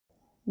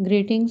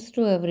Greetings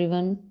to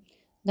everyone.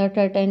 The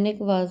Titanic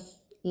was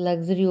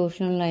luxury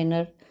ocean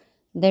liner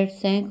that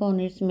sank on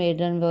its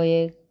maiden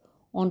voyage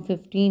on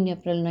 15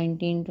 April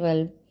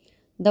 1912,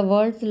 the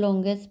world's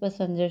longest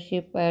passenger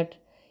ship at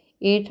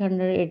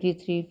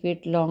 883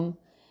 feet long.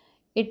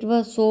 It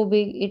was so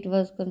big it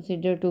was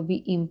considered to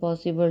be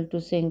impossible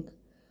to sink.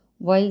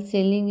 While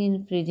sailing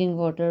in freezing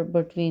water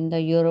between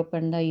the Europe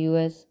and the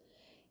US,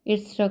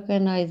 it struck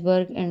an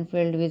iceberg and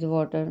filled with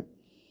water.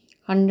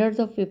 Hundreds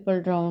of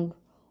people drowned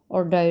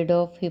or died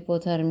of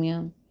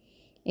hypothermia,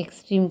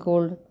 extreme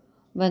cold,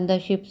 when the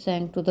ship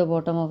sank to the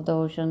bottom of the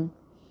ocean.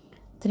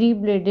 Three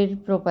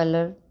bladed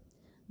propeller.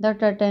 The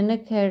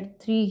Titanic had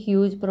three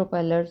huge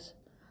propellers,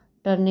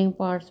 turning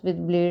parts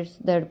with blades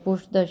that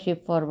pushed the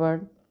ship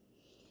forward.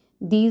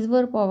 These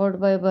were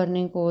powered by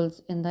burning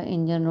coals in the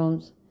engine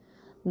rooms.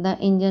 The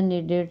engine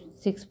needed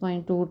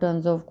 6.2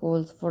 tons of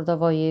coals for the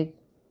voyage.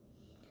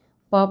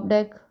 Pop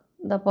deck.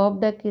 The pop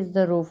deck is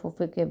the roof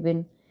of a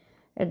cabin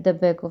at the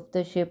back of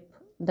the ship.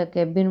 The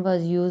cabin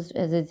was used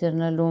as a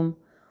journal room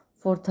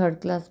for third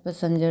class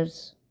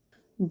passengers.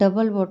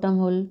 Double bottom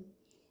hull.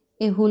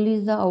 A hull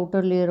is the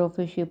outer layer of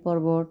a ship or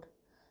boat.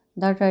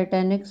 The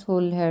Titanic's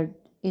hull had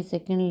a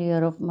second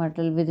layer of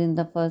metal within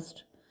the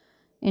first,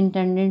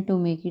 intended to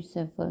make it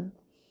safer.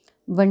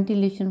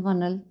 Ventilation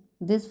funnel.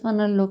 This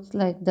funnel looks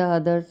like the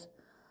others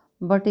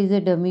but is a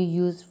dummy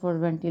used for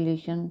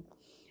ventilation,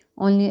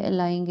 only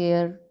allowing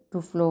air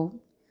to flow.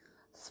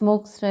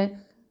 Smokestack.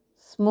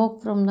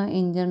 Smoke from the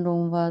engine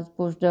room was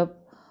pushed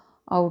up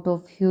out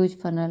of huge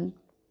funnel.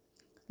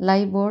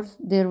 Lifeboats.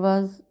 There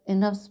was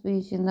enough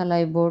space in the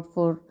lifeboat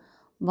for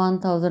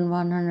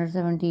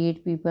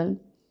 1,178 people.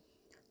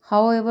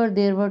 However,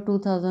 there were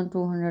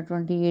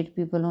 2,228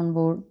 people on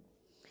board.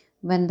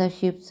 When the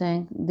ship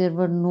sank, there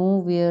were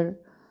nowhere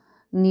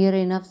near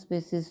enough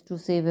spaces to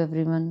save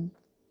everyone.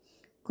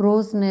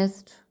 Crow's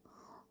nest.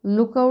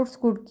 Lookouts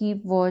could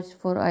keep watch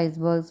for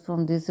icebergs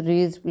from this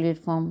raised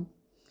platform.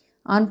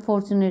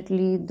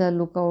 Unfortunately, the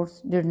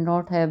lookouts did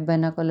not have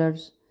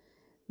binoculars,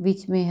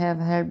 which may have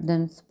helped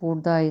them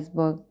spot the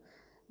iceberg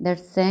that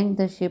sank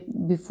the ship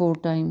before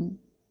time.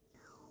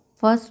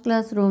 First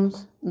class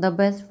rooms, the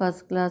best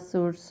first class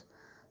suites,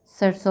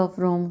 sets of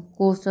room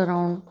cost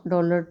around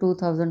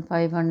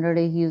 $2,500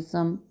 a huge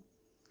sum.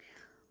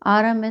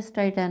 RMS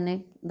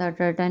Titanic. The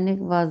Titanic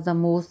was the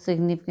most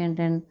significant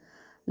and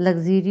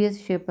luxurious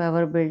ship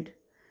ever built.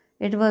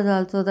 It was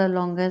also the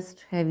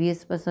longest,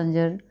 heaviest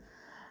passenger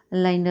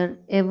liner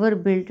ever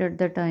built at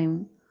the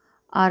time.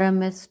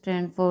 RMS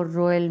stand for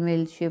Royal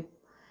Mail Ship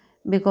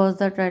because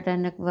the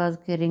Titanic was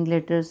carrying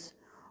letters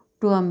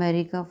to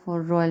America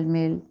for Royal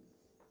Mail.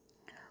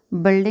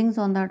 Buildings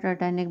on the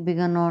Titanic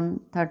began on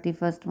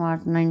 31st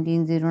March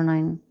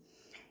 1909.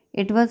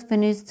 It was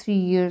finished 3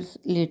 years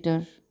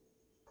later.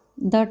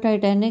 The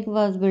Titanic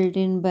was built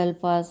in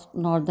Belfast,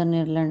 Northern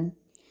Ireland.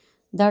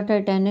 The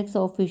Titanic's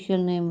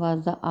official name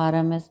was the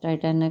RMS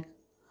Titanic.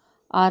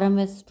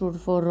 RMS stood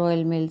for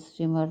Royal Mail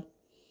Steamer.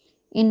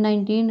 In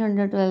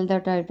 1912, the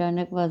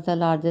Titanic was the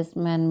largest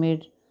man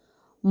made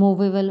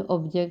movable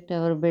object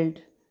ever built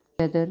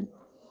together.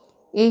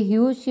 A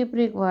huge ship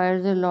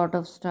requires a lot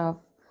of staff.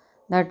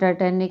 The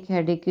Titanic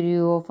had a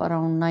crew of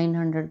around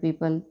 900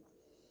 people.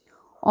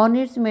 On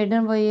its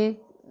maiden voyage,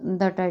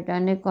 the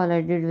Titanic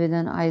collided with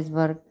an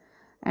iceberg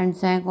and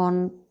sank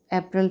on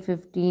April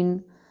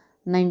 15,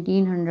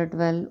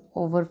 1912.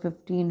 Over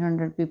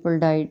 1,500 people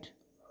died.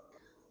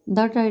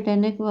 The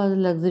Titanic was a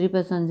luxury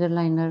passenger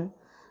liner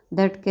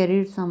that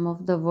carried some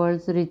of the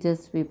world's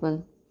richest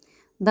people.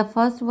 The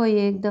first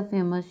voyage the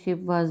famous ship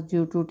was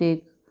due to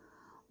take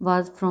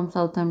was from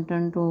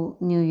Southampton to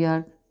New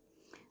York.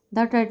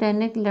 The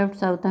Titanic left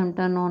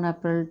Southampton on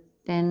April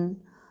 10,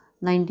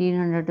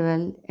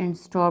 1912 and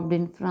stopped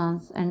in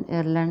France and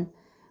Ireland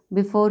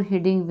before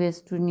heading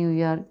west to New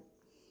York.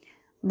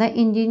 The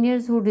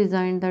engineers who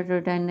designed the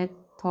Titanic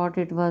thought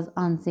it was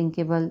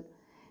unsinkable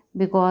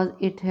because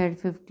it had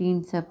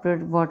 15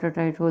 separate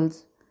watertight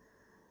holes.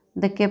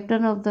 The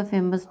captain of the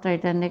famous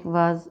Titanic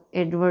was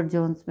Edward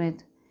John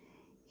Smith.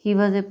 He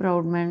was a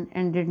proud man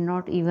and did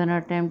not even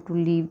attempt to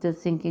leave the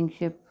sinking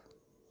ship.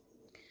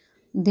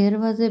 There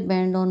was a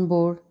band on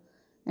board,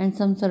 and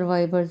some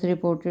survivors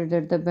reported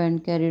that the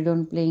band carried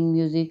on playing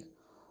music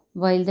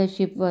while the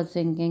ship was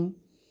sinking.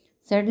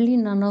 Sadly,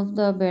 none of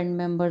the band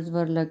members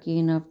were lucky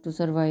enough to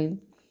survive.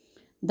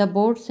 The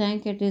boat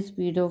sank at a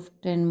speed of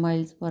 10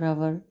 miles per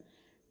hour,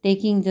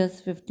 taking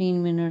just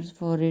 15 minutes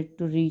for it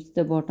to reach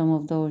the bottom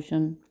of the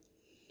ocean.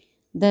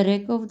 The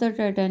wreck of the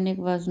Titanic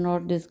was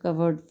not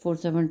discovered for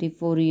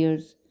 74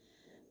 years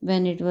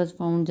when it was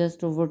found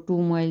just over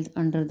 2 miles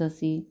under the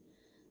sea.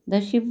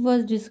 The ship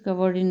was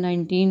discovered in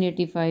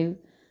 1985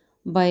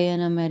 by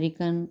an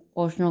American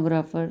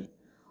oceanographer,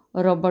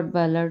 Robert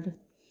Ballard,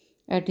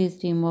 and his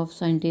team of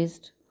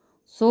scientists.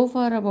 So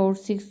far, about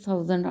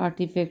 6,000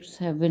 artifacts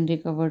have been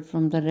recovered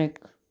from the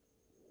wreck.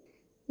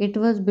 It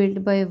was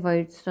built by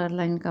White Star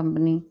Line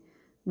Company,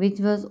 which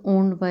was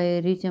owned by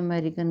a rich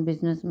American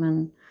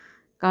businessman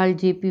called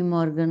J.P.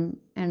 Morgan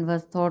and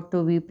was thought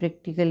to be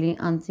practically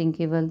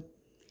unsinkable.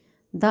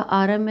 The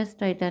RMS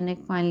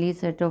Titanic finally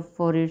set off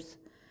for its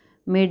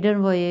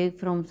maiden voyage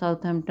from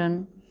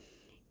Southampton,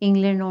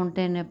 England on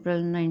 10 April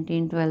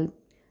 1912.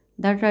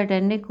 The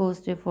Titanic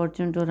cost a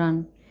fortune to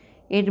run.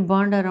 It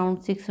burned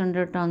around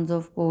 600 tons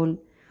of coal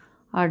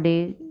a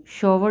day,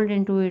 shoveled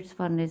into its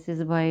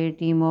furnaces by a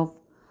team of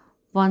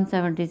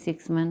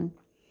 176 men.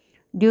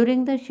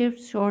 During the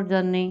ship's short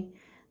journey,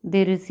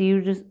 they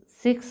received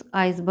six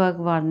iceberg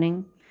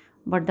warning,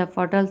 but the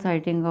fatal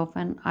sighting of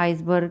an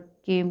iceberg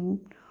came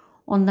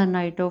on the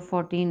night of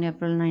 14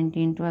 April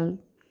 1912.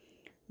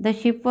 The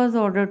ship was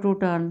ordered to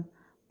turn,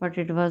 but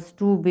it was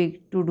too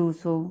big to do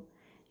so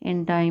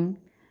in time,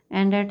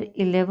 and at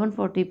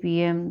 11:40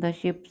 p.m. the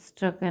ship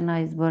struck an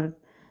iceberg.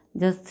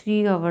 Just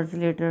 3 hours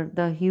later,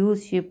 the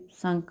huge ship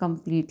sunk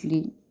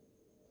completely.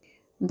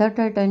 The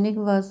Titanic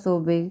was so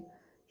big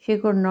she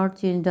could not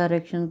change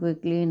direction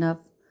quickly enough.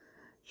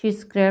 She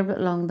scraped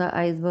along the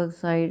iceberg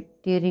side,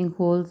 tearing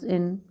holes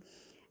in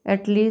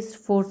at least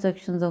four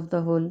sections of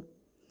the hull.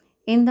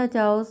 In the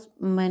chaos,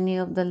 many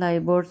of the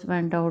lifeboats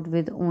went out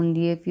with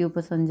only a few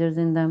passengers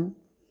in them.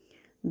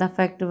 The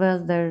fact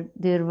was that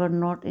there were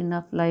not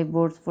enough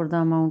lifeboats for the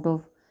amount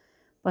of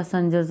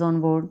passengers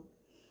on board.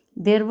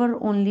 There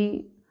were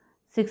only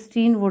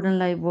 16 wooden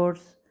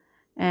lifeboats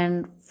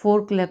and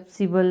 4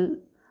 collapsible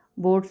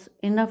boats,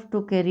 enough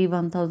to carry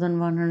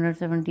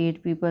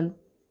 1,178 people.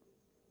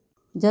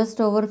 Just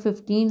over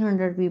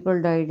 1,500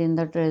 people died in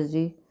the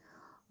tragedy,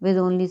 with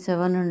only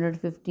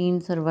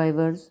 715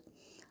 survivors.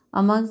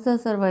 Amongst the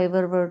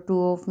survivors were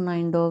two of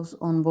nine dogs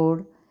on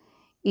board,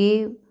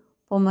 a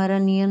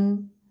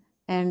Pomeranian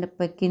and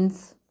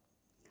Pekins.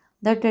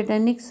 The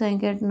Titanic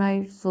sank at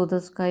night, so the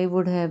sky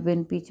would have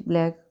been pitch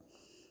black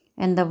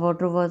and the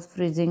water was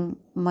freezing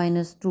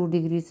 -2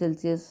 degrees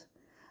Celsius.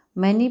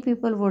 Many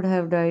people would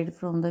have died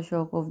from the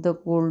shock of the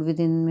cold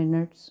within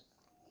minutes.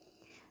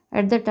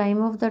 At the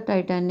time of the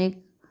Titanic,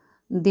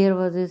 there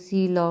was a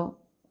sea law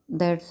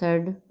that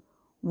said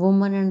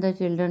women and the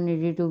children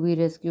needed to be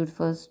rescued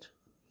first.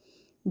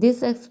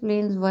 This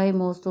explains why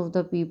most of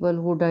the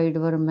people who died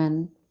were men.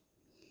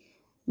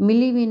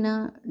 Milivina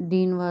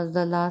Dean was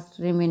the last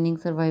remaining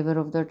survivor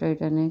of the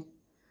Titanic.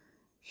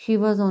 She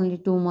was only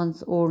 2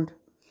 months old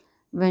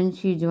when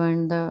she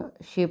joined the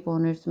ship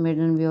on its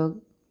maiden voyage.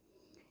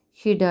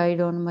 She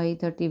died on May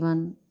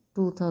 31,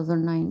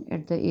 2009,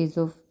 at the age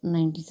of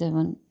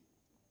 97.